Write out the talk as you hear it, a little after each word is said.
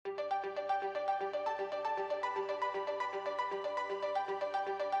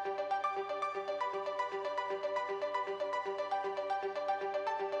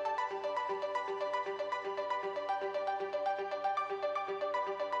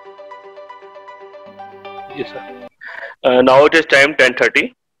Yes, sir. Now it is time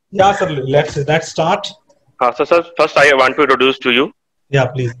 10:30. Yeah, sir. Let's start. Sir, first I want to introduce to you. Yeah,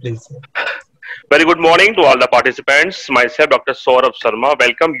 please, please. Very good morning to all the participants. Myself, Dr. Saurabh Sharma,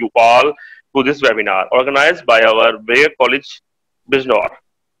 welcome you all to this webinar organized by our Vivek College, Bijnor.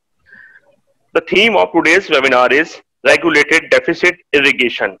 The theme of today's webinar is Regulated Deficit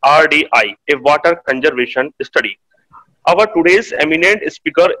Irrigation (RDI), a water conservation study. Our today's eminent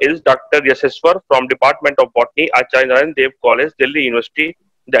speaker is Dr. Yaseswar from Department of Botany, Acharya Narayan Dev College, Delhi University,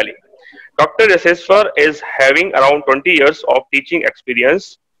 Delhi. Dr. Yaseswar is having around 20 years of teaching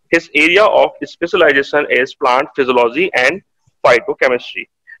experience. His area of specialization is plant physiology and phytochemistry.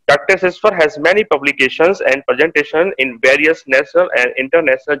 Dr. Yaseswar has many publications and presentations in various national and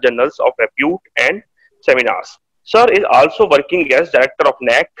international journals of repute and seminars. Sir is also working as director of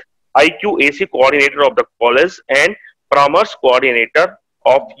NAC, IQAC coordinator of the college, and Commerce coordinator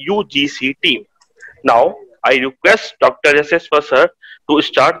of UGC team. Now, I request Dr. Yaseswar sir to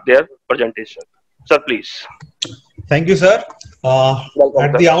start their presentation. Sir, please. Thank you, sir. Welcome,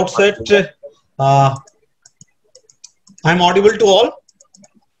 At sir. the outset, uh, I'm audible to all.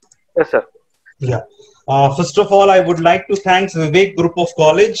 Yes, sir. Yeah. First of all, I would like to thank Vivek Group of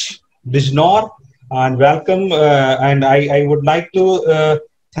College, Bijnor, and welcome. And I would like to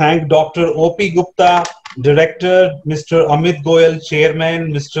thank Dr. O.P. Gupta, Director, Mr. Amit Goyal,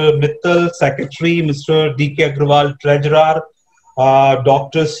 Chairman, Mr. Mittal, Secretary, Mr. D.K. Agrawal, Treasurer,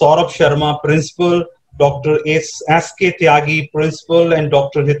 Dr. Saurabh Sharma, Principal, Dr. S.K. Tyagi, Principal, and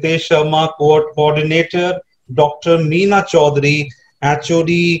Dr. Hitesh Sharma, Coordinator, Dr. Meena Chaudhary,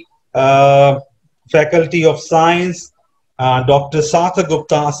 HOD, Faculty of Science, Dr. Satha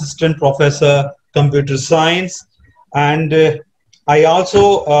Gupta, Assistant Professor, Computer Science, and I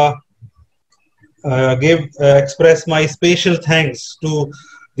also express my special thanks to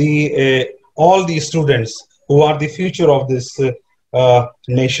the all the students who are the future of this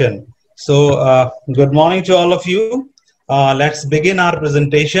nation. So, good morning to all of you. Let's begin our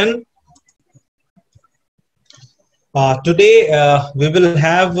presentation. Today, we will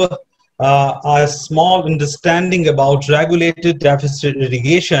have a small understanding about regulated deficit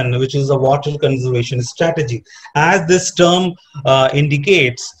irrigation, which is a water conservation strategy. As this term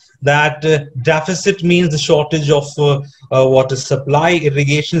indicates, that deficit means the shortage of water supply.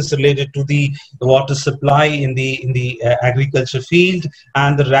 Irrigation is related to the water supply in the agriculture field,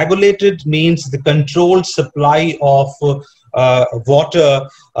 and the regulated means the controlled supply of water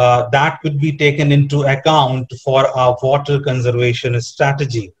that could be taken into account for our water conservation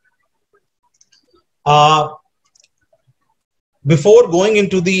strategy. Before going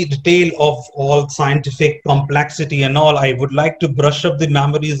into the detail of all scientific complexity and all, I would like to brush up the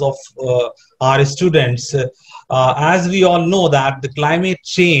memories of our students. As we all know that the climate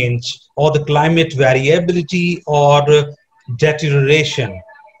change or the climate variability or deterioration,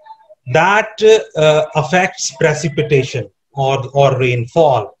 that affects precipitation or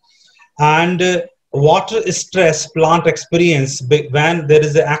rainfall. And water stress plant experience when there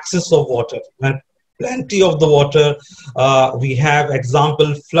is an excess of water. When plenty of the water, we have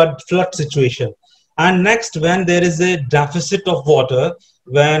example flood situation. And next, when there is a deficit of water,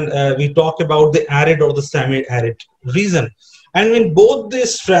 when we talk about the arid or the semi-arid region. And when both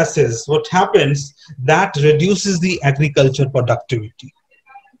these stresses, what happens, that reduces the agriculture productivity.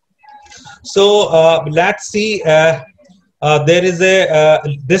 So let's see, there is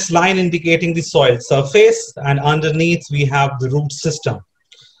this line indicating the soil surface, and underneath we have the root system.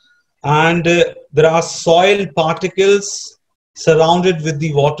 And there are soil particles surrounded with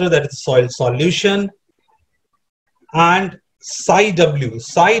the water, that is soil solution. And psi W,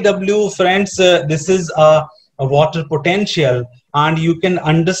 friends, this is a water potential, and you can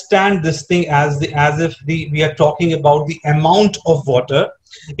understand this thing as if we are talking about the amount of water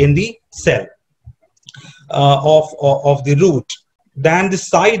in the cell of the root. Then the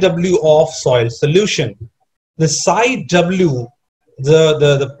psi W of soil solution. The psi W,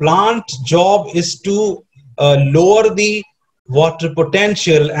 the plant job is to lower the water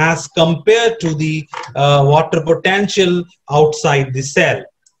potential as compared to the water potential outside the cell.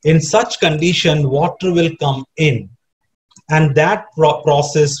 In such condition, water will come in, and that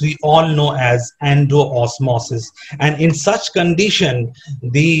process we all know as endosmosis. And in such condition,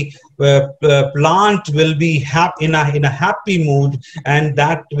 the plant will be in a happy mood, and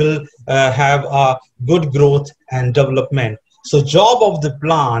that will have a good growth and development. So job of the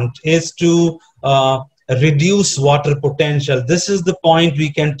plant is to reduce water potential. This is the point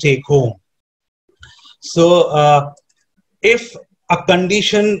we can take home. So if a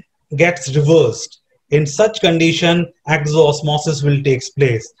condition gets reversed, In such condition, exosmosis will take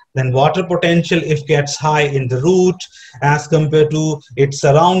place. Then water potential, if gets high in the root as compared to its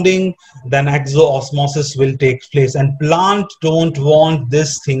surrounding, then exosmosis will take place. And plant don't want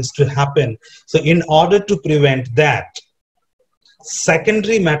these things to happen. So in order to prevent that,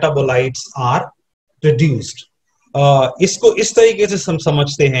 secondary metabolites are produced. इसको इस तरीके से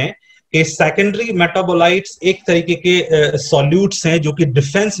समझते हैं कि secondary metabolites एक तरीके के सॉल्यूट्स हैं जो कि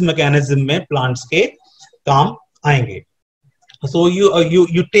डिफेंस मैकेनिज्म में प्लांट्स के काम आएंगे. So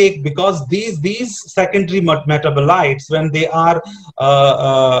you take, because these secondary metabolites, when they are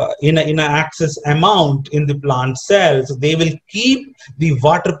in an excess amount in the plant cells, they will keep the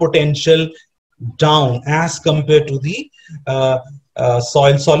water potential down as compared to the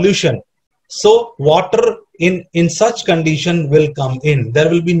soil solution. So water in such condition will come in. There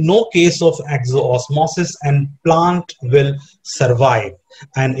will be no case of exosmosis and plant will survive.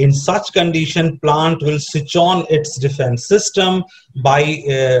 And in such condition, plant will switch on its defense system by,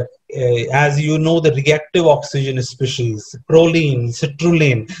 as you know, the reactive oxygen species, proline,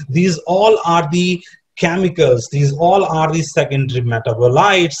 citrulline. These all are the chemicals. These all are the secondary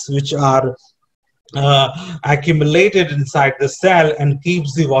metabolites which are accumulated inside the cell and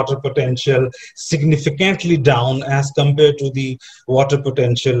keeps the water potential significantly down as compared to the water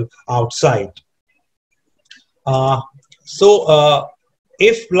potential outside.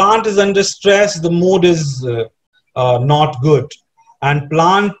 If plant is under stress, the mood is not good, and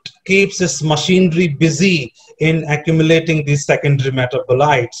plant keeps its machinery busy in accumulating these secondary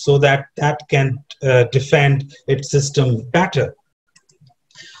metabolites so that can defend its system better.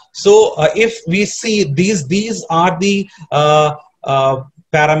 So if we see these are the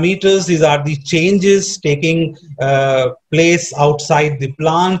parameters, these are the changes taking place outside the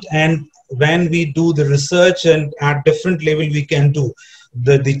plant, and when we do the research and at different level we can do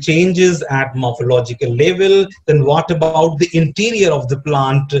the changes at morphological level. Then what about the interior of the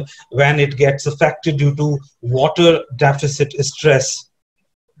plant when it gets affected due to water deficit stress?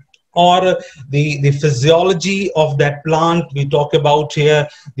 Or the physiology of that plant. We talk about here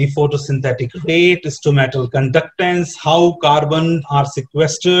the photosynthetic rate, stomatal conductance, how carbon are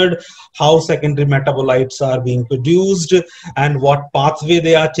sequestered, how secondary metabolites are being produced, and what pathway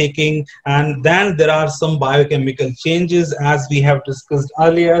they are taking. And then there are some biochemical changes, as we have discussed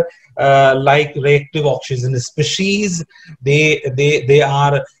earlier, like reactive oxygen species. They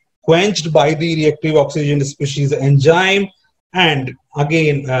are quenched by the reactive oxygen species enzyme. And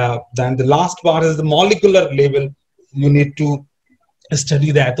again, then the last part is the molecular level. You need to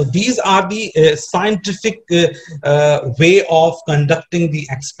study that. So these are the scientific way of conducting the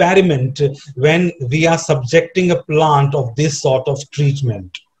experiment when we are subjecting a plant of this sort of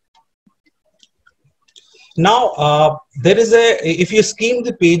treatment. Now, there is if you skim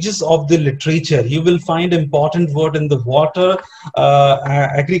the pages of the literature, you will find important word in the water,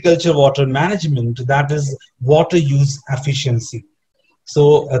 agriculture water management, that is water use efficiency.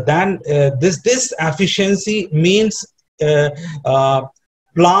 So then this efficiency means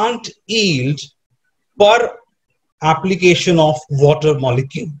plant yield per application of water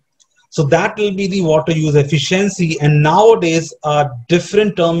molecule. So that will be the water use efficiency. And nowadays a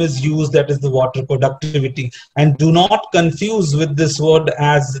different term is used, that is the water productivity. And do not confuse with this word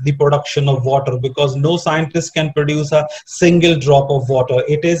as the production of water, because no scientist can produce a single drop of water.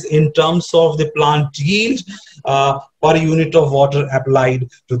 It is in terms of the plant yield per unit of water applied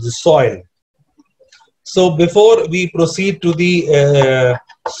to the soil. So before we proceed to the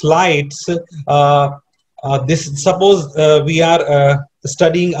slides, suppose we are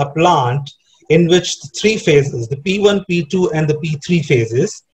studying a plant in which three phases, the P1, P2 and the P3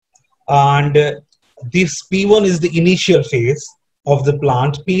 phases, and this P1 is the initial phase of the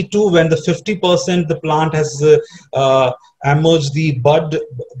plant, P2 when the 50% the plant has emerged the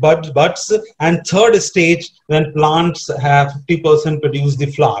buds, and third stage when plants have 50% produce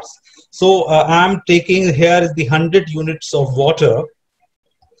the flowers. So I'm taking here is the 100 units of water.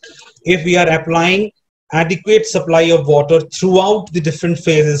 If we are applying adequate supply of water throughout the different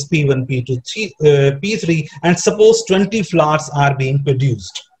phases P1, P2, P3, and suppose 20 flowers are being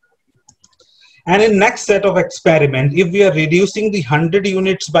produced. And in next set of experiment, if we are reducing the 100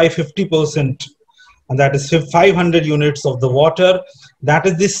 units by 50%, and that is 500 units of the water, that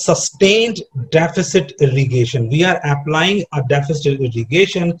is the sustained deficit irrigation. We are applying a deficit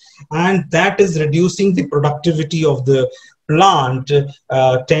irrigation, and that is reducing the productivity of the plant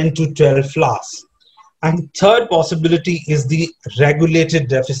 10 to 12 flowers. And third possibility is the regulated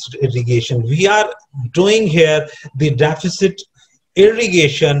deficit irrigation. We are doing here the deficit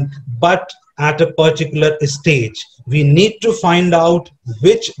irrigation, but at a particular stage. We need to find out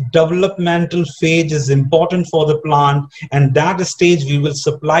which developmental phase is important for the plant, and that stage we will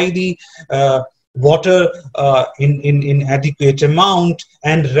supply the water in adequate amount,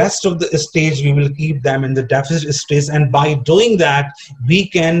 and rest of the stage we will keep them in the deficit stage. And by doing that, we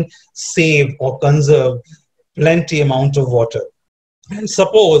can save or conserve plenty amount of water. And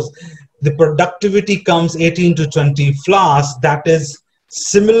suppose the productivity comes 18 to 20 flowers, that is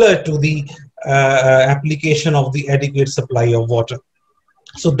similar to the application of the adequate supply of water.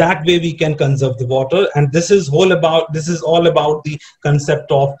 So that way we can conserve the water. And this is all about the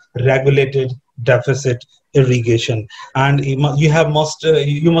concept of regulated deficit irrigation. And you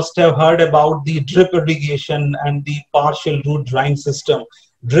must have heard about the drip irrigation and the partial root drying system.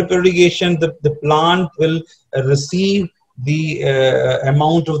 Drip irrigation, the plant will receive the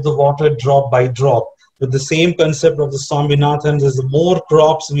amount of the water drop by drop. With the same concept of the Swaminathan, there's more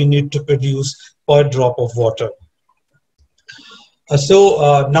crops we need to produce per drop of water.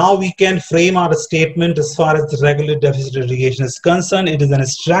 So now we can frame our statement as far as the regulated deficit irrigation is concerned. It is a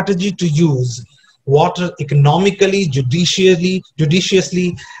strategy to use water economically, judiciously,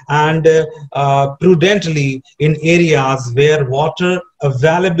 and prudently in areas where water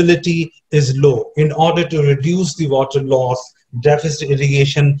availability is low. In order to reduce the water loss, deficit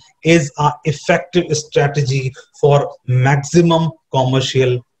irrigation is an effective strategy for maximum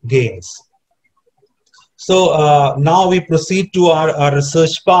commercial gains. So now we proceed to our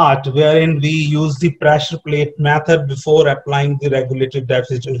research part, wherein we use the pressure plate method before applying the regulated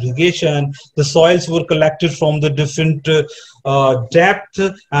deficit irrigation. The soils were collected from the different depth,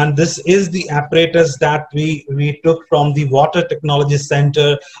 and this is the apparatus that we took from the Water Technology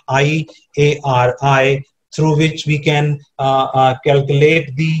Center, IARI, through which we can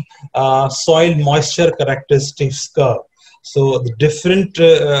calculate the soil moisture characteristics curve. So the different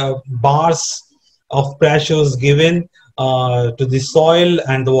bars of pressure is given to the soil,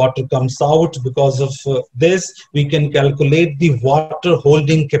 and the water comes out. Because of this, we can calculate the water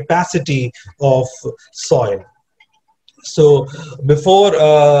holding capacity of soil. So before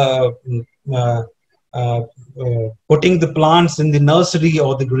putting the plants in the nursery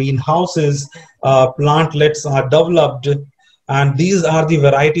or the greenhouses, plantlets are developed, and these are the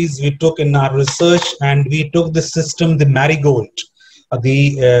varieties we took in our research. And we took the system, the Marigold,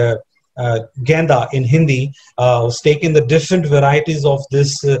 the Genda in Hindi, was taken. The different varieties of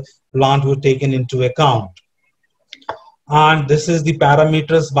this plant were taken into account, and this is the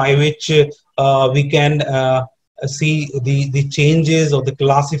parameters by which we can see the changes, or the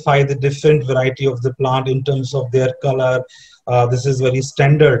classify the different variety of the plant in terms of their color. This is very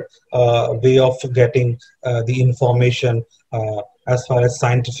standard way of getting the information as far as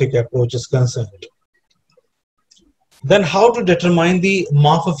scientific approach is concerned. Then how to determine the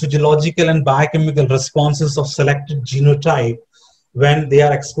morphophysiological and biochemical responses of selected genotype when they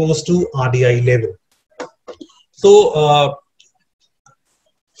are exposed to RDI level. So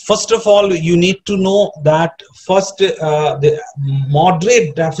first of all, you need to know that first the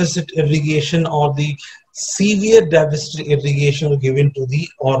moderate deficit irrigation or the severe deficit irrigation were given to the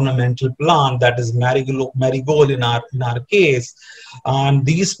ornamental plant, that is marigold in our case. And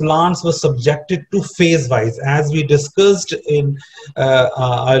these plants were subjected to phase wise, as we discussed in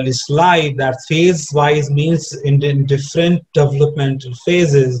early slide, that phase wise means in different developmental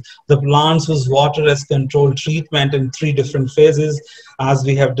phases. The plants was water as control treatment in 3 different phases, as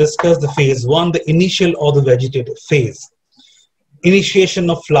we have discussed. The phase 1, the initial or the vegetative phase, initiation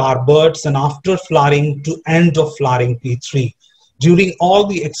of flower buds, and after flowering to end of flowering P3. During all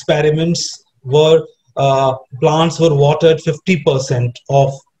the experiments, plants were watered 50%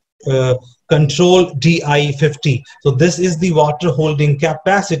 of control DI50. So this is the water holding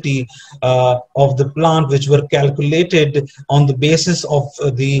capacity of the plant, which were calculated on the basis of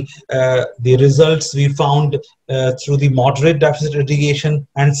the results we found through the moderate deficit irrigation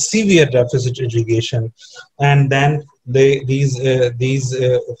and severe deficit irrigation. And then these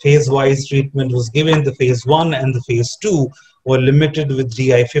phase-wise treatment was given. The phase 1 and the phase 2 were limited with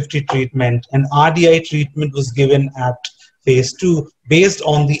DI50 treatment, and RDI treatment was given at phase 2 based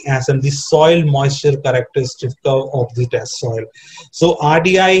on the SM, the soil moisture characteristic curve of the test soil. So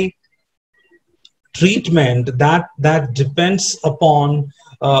RDI treatment that depends upon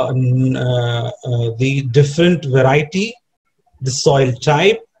the different variety, the soil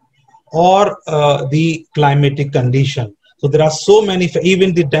type, or the climatic condition. So there are so many,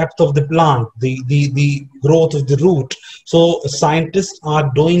 even the depth of the plant, the growth of the root. So scientists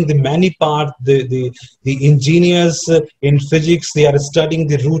are doing the many part, the engineers in physics, they are studying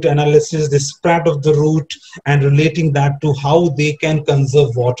the root analysis, the spread of the root, and relating that to how they can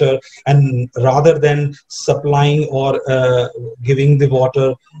conserve water, and rather than supplying or giving the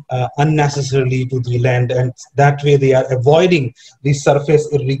water unnecessarily to the land, and that way they are avoiding the surface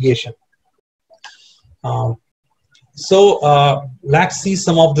irrigation. Um, let's see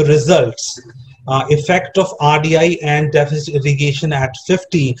some of the results. Effect of RDI and deficit irrigation at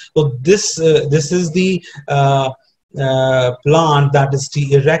 50. So this is the plant, that is the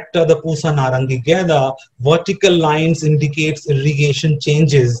erecta, the Pusa Narangigeda. Vertical lines indicates irrigation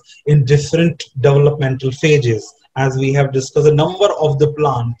changes in different developmental phases. As we have discussed, a number of the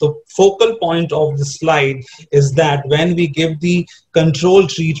plant. The focal point of the slide is that when we give the control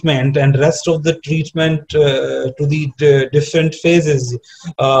treatment and rest of the treatment to the different phases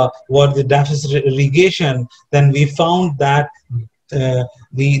were the deficit irrigation, then we found that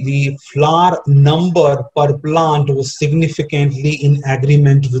the flower number per plant was significantly in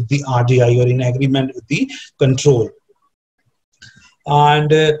agreement with the RDI, or in agreement with the control.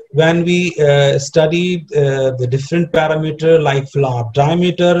 And when we studied the different parameter like flower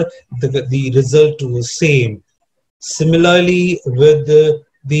diameter, the result was same. Similarly with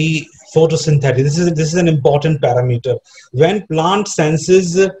the photosynthetic, this is an important parameter. When plant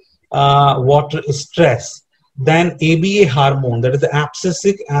senses water stress, then ABA hormone, that is the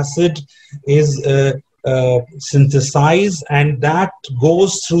abscisic acid, is synthesized, and that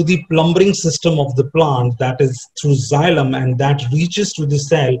goes through the plumbing system of the plant, that is through xylem, and that reaches to the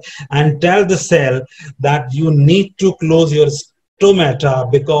cell and tell the cell that you need to close your stomata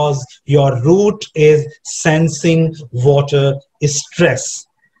because your root is sensing water stress.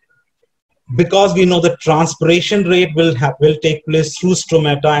 Because we know the transpiration rate will take place through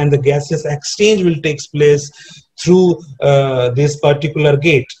stomata, and the gaseous exchange will take place through this particular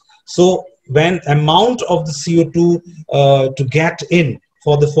gate. So when amount of the CO2 to get in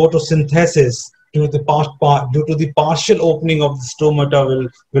for the photosynthesis due to the partial opening of the stomata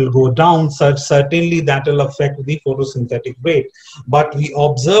will go down, certainly that will affect the photosynthetic rate. But we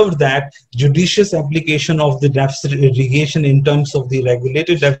observed that judicious application of the deficit irrigation in terms of the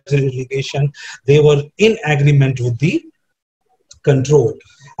regulated deficit irrigation, they were in agreement with the control.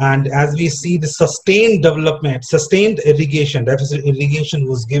 And as we see, the sustained development, sustained irrigation, deficit irrigation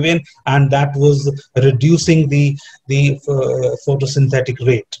was given, and that was reducing the photosynthetic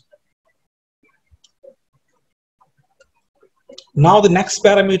rate. Now the next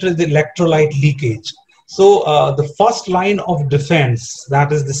parameter is the electrolyte leakage. So the first line of defense,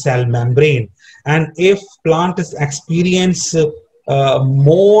 that is the cell membrane. And if plant is experience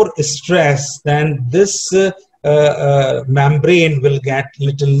more stress, then this membrane will get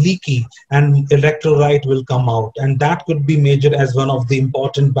little leaky and electrolyte will come out, and that could be measured as one of the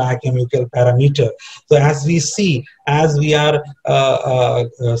important biochemical parameter. So as we see, as we are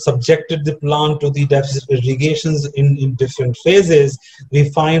subjected the plant to the deficit irrigations in different phases, we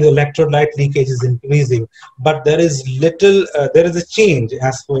find the electrolyte leakage is increasing, but there is little there is a change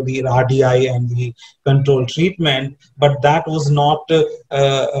as for the RDI and the control treatment, but that was not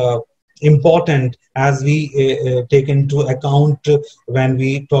important as we take into account when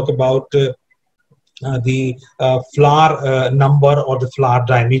we talk about the flower number or the flower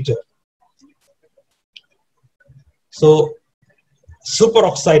diameter. So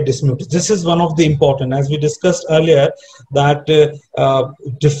superoxide dismutase, this is one of the important, as we discussed earlier, that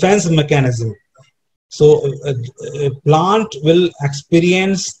defense mechanism. So a plant will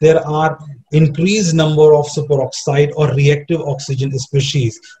experience, there are increased number of superoxide or reactive oxygen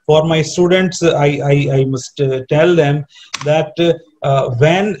species. For my students, I must tell them that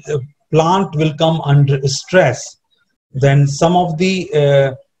when a plant will come under stress, then some of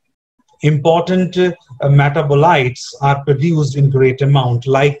the important metabolites are produced in great amount,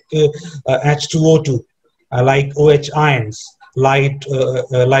 like H2O2, like OH ions, like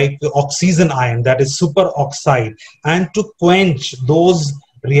oxygen ion, that is superoxide. And to quench those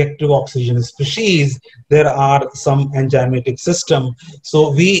reactive oxygen species, there are some enzymatic system.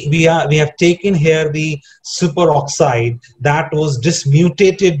 So we have taken here the superoxide that was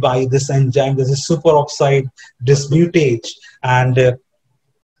dismutated by this enzyme. This is superoxide dismutase, and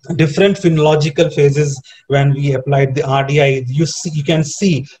different phenological phases when we applied the RDI, you can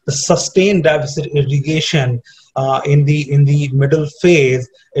see the sustained deficit irrigation in the middle phase.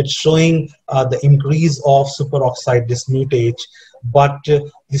 It's showing the increase of superoxide dismutase, but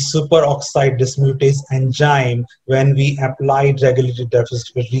the superoxide dismutase enzyme, when we applied regulated deficit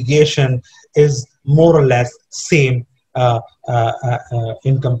irrigation, is more or less same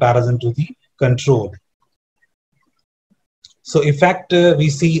in comparison to the control. So in fact, we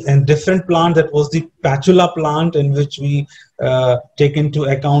see a different plant, that was the patula plant, in which we take into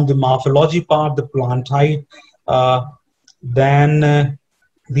account the morphology part, the plant height, then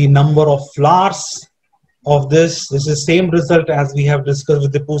the number of flowers of this. This is same result as we have discussed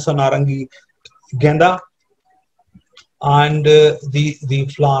with the Pusa Narangi Genda, and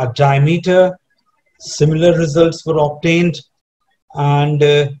the flower diameter. Similar results were obtained, and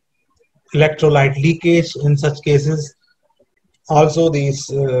electrolyte leakage in such cases. Also, these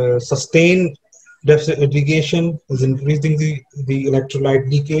sustained deficit irrigation is increasing the electrolyte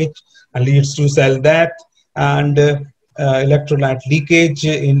leakage and leads to cell death. And electrolyte leakage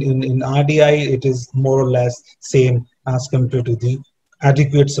in RDI, it is more or less same as compared to the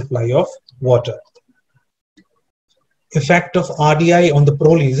adequate supply of water. Effect of RDI on the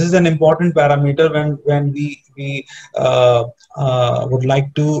proteins. This is an important parameter when we would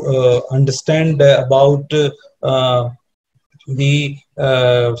like to understand about the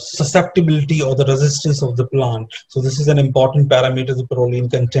susceptibility or the resistance of the plant. So this is an important parameter, the proline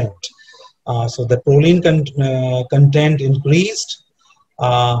content. So the proline content increased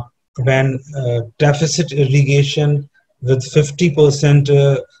when deficit irrigation with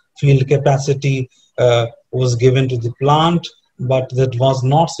 50% field capacity was given to the plant, but that was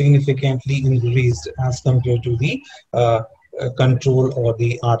not significantly increased as compared to the control or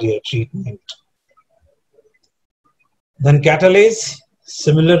the RDI treatment. Then catalase,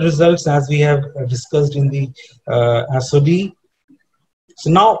 similar results as we have discussed in the SOD. So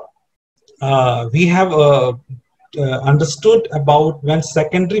now we have understood about when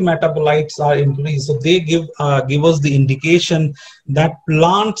secondary metabolites are increased. So they give us the indication that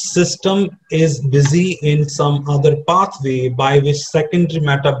plant system is busy in some other pathway by which secondary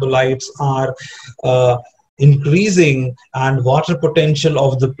metabolites are increasing, and water potential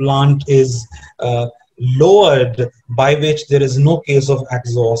of the plant is lowered, by which there is no case of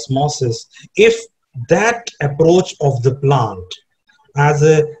exosmosis. If that approach of the plant, as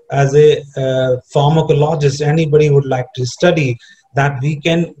a pharmacologist, anybody would like to study, that we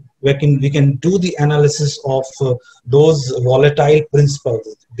can do the analysis of those volatile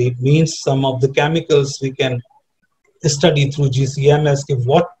principles. It means some of the chemicals we can study through GCMS,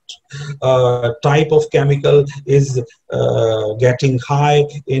 what type of chemical is getting high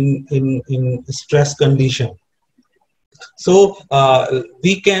in stress condition. So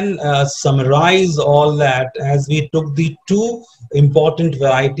we can summarize all that as we took the two important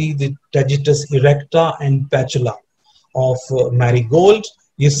varieties, the Tagetes erecta and patula of Marigold.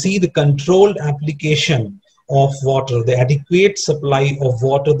 You see the controlled application of water, the adequate supply of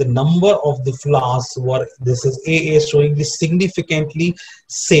water, the number of the flowers were, this is AA showing this significantly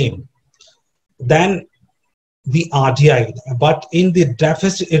same than the RDI, but in the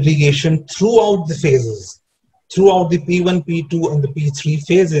deficit irrigation throughout the phases, throughout the P1, P2 and the P3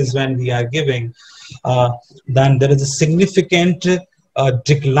 phases when we are giving, then there is a significant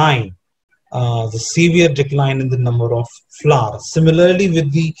decline, the severe decline in the number of flowers. Similarly with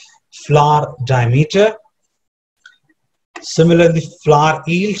the flower diameter, similarly flower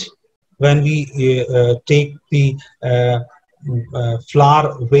yield, when we take the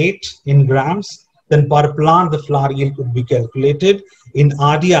flower weight in grams, then per plant the flower yield could be calculated. In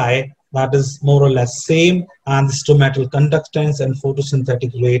RDI, that is more or less same, and the stomatal conductance and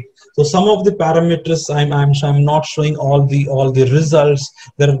photosynthetic rate. So some of the parameters, I'm not showing all the results.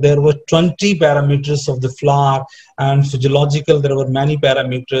 There were 20 parameters of the flower, and physiological there were many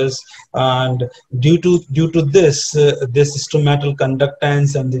parameters, and due to this stomatal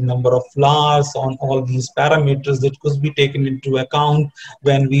conductance and the number of flowers on all these parameters, that could be taken into account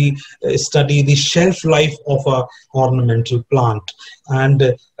when we study the shelf life of a ornamental plant.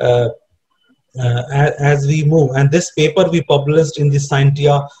 And as we move, and this paper we published in the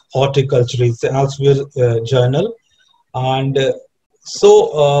Scientia Horticulture, it's an Elsevier journal. And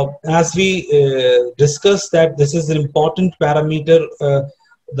so as we discussed, that this is an important parameter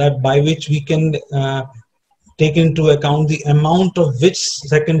that by which we can take into account the amount of which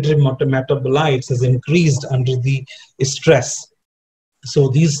secondary metabolites has increased under the stress. So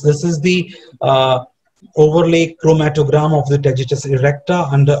this is the overlay chromatogram of the Tagetes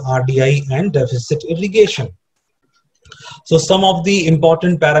erecta under RDI and deficit irrigation. So some of the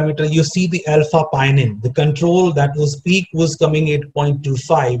important parameters, you see the alpha pinene, the control that was peak was coming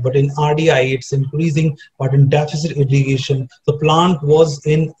 8.25, but in RDI it's increasing, but in deficit irrigation the plant was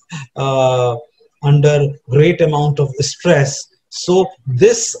in under great amount of stress. So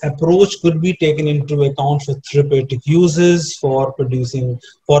this approach could be taken into account for therapeutic uses, for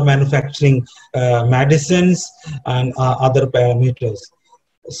manufacturing medicines and other parameters.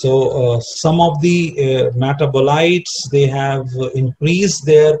 Some of the metabolites, they have increased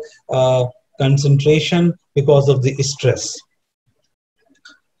their concentration because of the stress.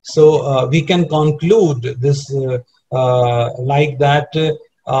 We can conclude this like that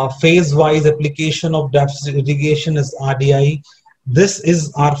phase-wise application of deficit irrigation is RDI. This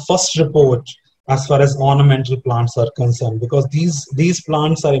is our first report as far as ornamental plants are concerned, because these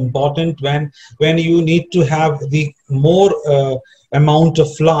plants are important when you need to have the more amount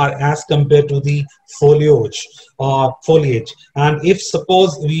of flower as compared to the foliage foliage. And if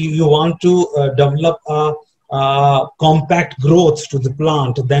suppose you want to develop a compact growth to the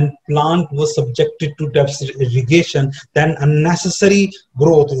plant, then plant was subjected to deficit irrigation, then unnecessary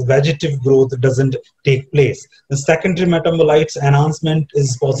growth, vegetative growth doesn't take place. The secondary metabolites enhancement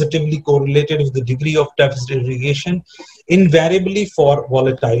is positively correlated with the degree of deficit irrigation, invariably for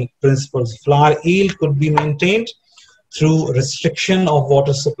volatile principles. Flower yield could be maintained through restriction of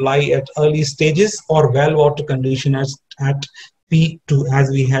water supply at early stages or well water condition at P2, as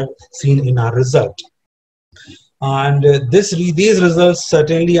we have seen in our result. And these results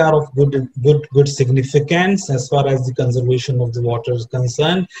certainly are of good significance as far as the conservation of the water is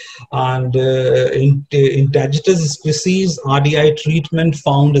concerned. And in Tagetes species, RDI treatment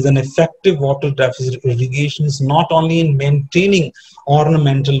found as an effective water deficit irrigation is not only in maintaining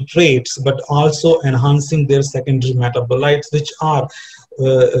ornamental traits but also enhancing their secondary metabolites, which are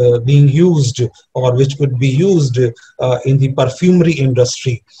being used or which could be used in the perfumery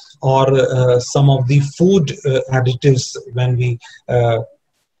industry, or some of the food additives when we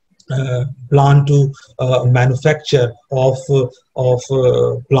plan to manufacture of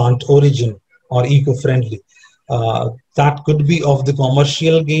plant origin or eco-friendly. That could be of the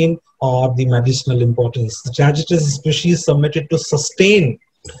commercial gain or the medicinal importance. The Tagetes species submitted to sustain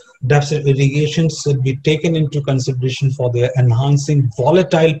deficit irrigation should be taken into consideration for their enhancing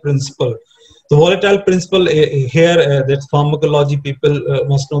volatile principle. The volatile principle here, that pharmacology people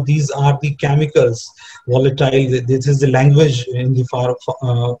must know, these are the chemicals. Volatile, this is the language in the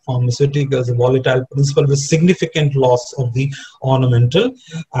pharmaceuticals, the volatile principle with significant loss of the ornamental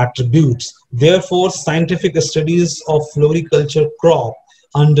attributes. Therefore, scientific studies of floriculture crop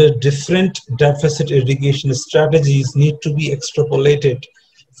under different deficit irrigation strategies need to be extrapolated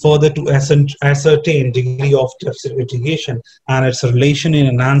further to ascertain degree of deficit irrigation and its relation in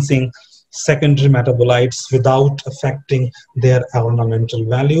enhancing secondary metabolites without affecting their ornamental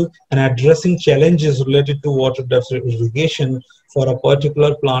value, and addressing challenges related to water deficit irrigation for a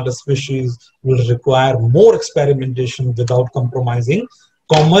particular plant species will require more experimentation without compromising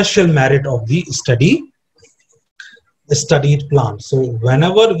commercial merit of the studied plant. So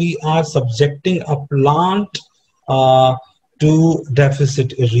whenever we are subjecting a plant to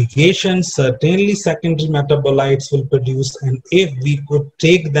deficit irrigation, certainly secondary metabolites will produce, and if we could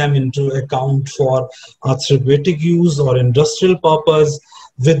take them into account for a therapeutic use or industrial purpose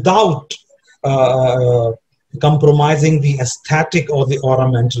without compromising the aesthetic or the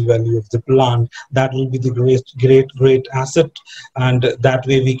ornamental value of the plant, that will be the great asset, and that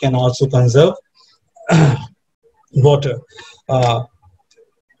way we can also conserve water.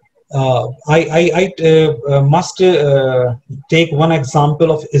 I must take one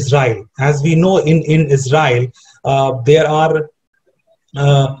example of Israel. As we know, in Israel, there are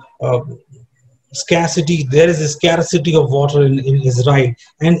scarcity. There is a scarcity of water in Israel,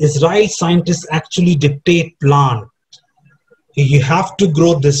 and Israel scientists actually dictate plant. You have to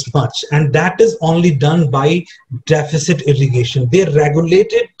grow this much, and that is only done by deficit irrigation. They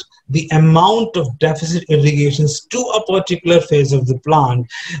regulated the amount of deficit irrigations to a particular phase of the plant,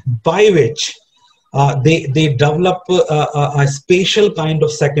 by which they develop a special kind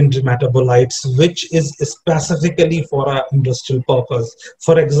of secondary metabolites, which is specifically for an industrial purpose.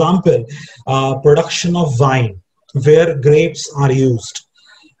 For example, production of wine, where grapes are used.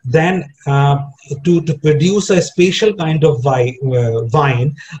 Then to produce a special kind of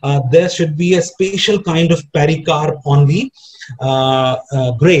wine, there should be a special kind of pericarp on the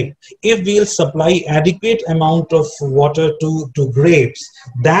grape. If we'll supply adequate amount of water to grapes,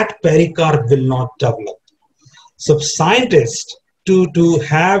 that pericarp will not develop. So scientists, to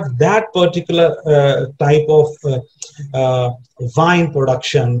have that particular type of vine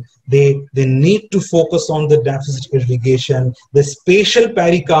production, they need to focus on the deficit irrigation. The spatial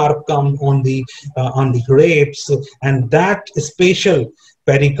pericarp come on the grapes, and that spatial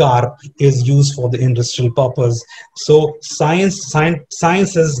pericarp is used for the industrial purpose. So science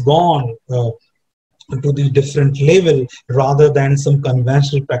has gone to the different level rather than some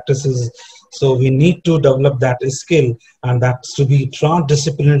conventional practices. So we need to develop that skill, and that's to be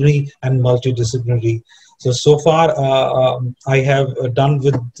transdisciplinary and multidisciplinary. So far, I have done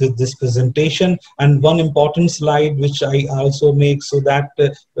with this presentation, and one important slide which I also make, so that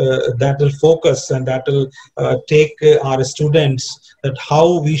that will focus and that will take our students that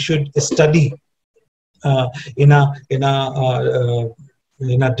how we should study uh, in a in a uh, uh,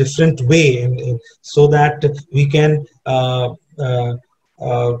 in a different way, so that we can uh,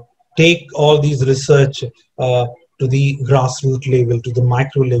 take all these research to the grassroots level, to the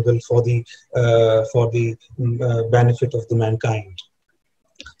micro level, for the benefit of the mankind.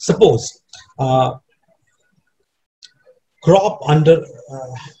 Suppose crop under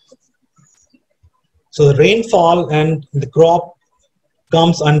so the rainfall and the crop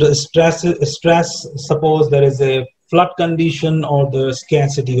comes under stress. Suppose there is a flood condition or the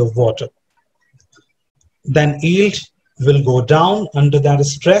scarcity of water, then yield will go down under that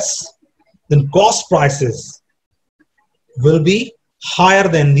stress. Then cost prices will be higher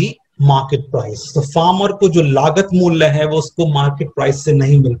than the market price. So farmer को जो लागत मूल्य है वो उसको market price से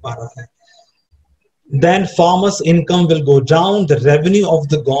नहीं मिल पा रहा है. Then farmers' income will go down. The revenue of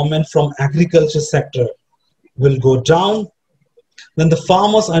the government from agriculture sector will go down. Then the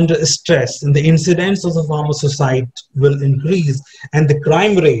farmers under stress and the incidence of the farmer suicide will increase, and the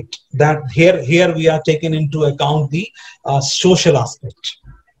crime rate, that here we are taking into account the social aspect.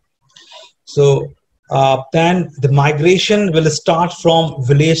 So then the migration will start from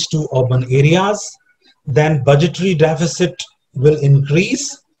village to urban areas. Then budgetary deficit will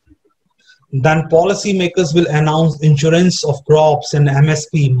increase. Then policymakers will announce insurance of crops and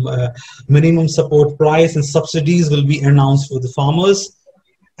MSP, minimum support price, and subsidies will be announced for the farmers.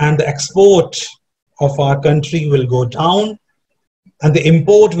 And the export of our country will go down, and the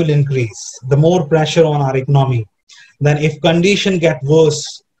import will increase. The more pressure on our economy. Then if condition get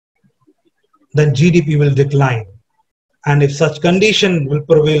worse, then GDP will decline. And if such condition will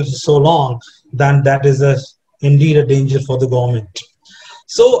prevail so long, then that is indeed a danger for the government.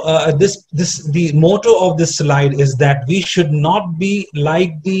 So the motto of this slide is that we should not be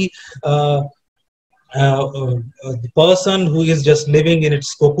like the person who is just living in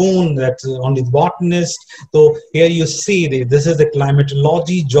its cocoon, that's only the botanist. So here you see this is the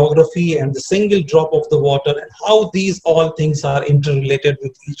climatology, geography, and the single drop of the water, and how these all things are interrelated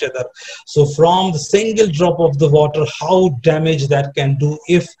with each other. So from the single drop of the water, how damage that can do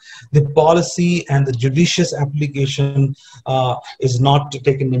if the policy and the judicious application is not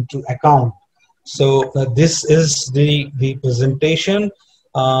taken into account. So this is the presentation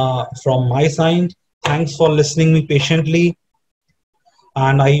from my side. Thanks for listening me patiently.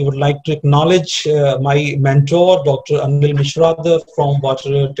 And I would like to acknowledge my mentor, Dr. Anil Mishra from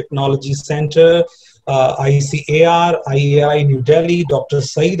Water Technology Center, ICAR, IAI New Delhi, Dr.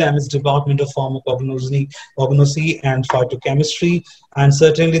 Saeed Ahmed's Department of Pharmacognosy and Phytochemistry, and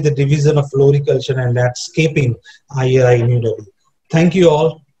certainly the Division of Floriculture and Landscaping, IAI New Delhi. Thank you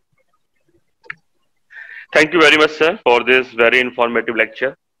all. Thank you very much, sir, for this very informative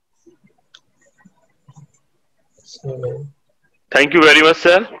lecture. Thank you very much,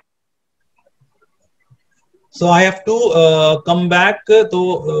 sir. So I have to come back to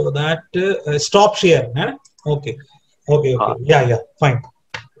that stop share. Huh? Okay. Yeah, fine.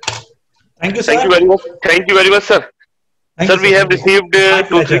 Thank you, sir. Thank you very much. Thank you very much, sir. Sir, we have received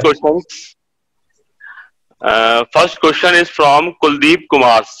 2-3 questions. First question is from Kuldeep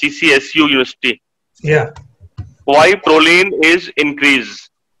Kumar, CCSU University. Yeah. Why proline is increased?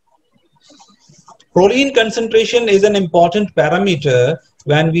 Proline concentration is an important parameter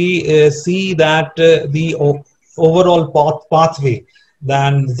when we see that the overall pathway.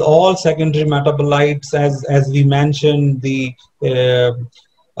 Then all secondary metabolites, as we mentioned, the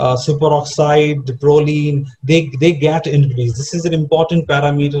superoxide, the proline, they get increased. This is an important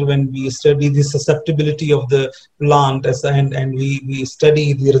parameter when we study the susceptibility of the plant and we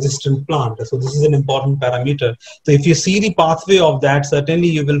study the resistant plant. So this is an important parameter. So if you see the pathway of that, certainly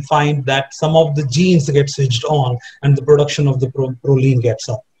you will find that some of the genes get switched on and the production of the proline gets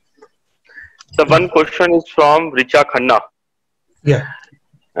up. The one question is from Richa Khanna. Yeah.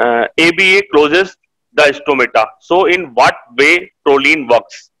 ABA closes the stomata. So in what way proline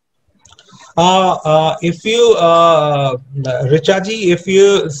works? If you, Richaji, if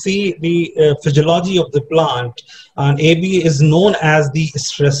you see the physiology of the plant, and ABA is known as the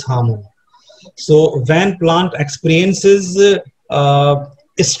stress hormone. So when plant experiences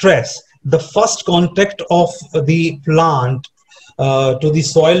stress, the first contact of the plant to the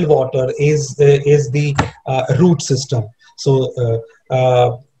soil water is the root system. So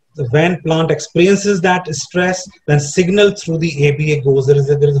when plant experiences that stress, then signal through the ABA goes. There is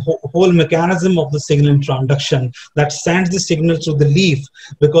a whole mechanism of the signal transduction that sends the signal through the leaf,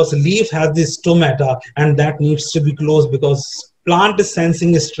 because leaf has the stomata and that needs to be closed because plant is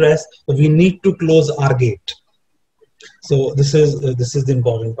sensing stress. So we need to close our gate. So this is the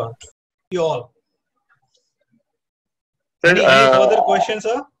important part. You all. Sir, Any further questions,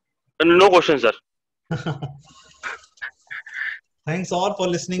 sir? no questions, sir. Thanks all for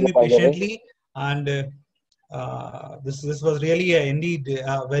listening me patiently, and this was really indeed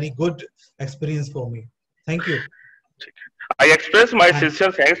a very good experience for me. Thank you. I express my And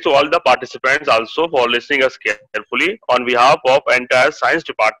sincere thanks to all the participants also for listening us carefully. On behalf of entire science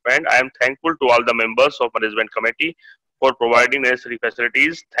department, I am thankful to all the members of management committee for providing necessary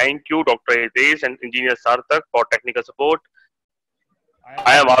facilities. Thank you, Dr. Hitesh and Engineer Sarthak for technical support.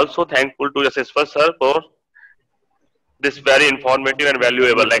 I am also thankful to Yashaswar sir for this very informative and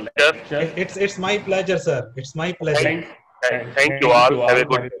valuable lecture. it's my pleasure, sir. It's my pleasure. Thank, thank you all. Have a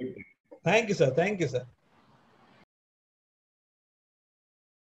good day. Thank you, sir. Thank you, sir.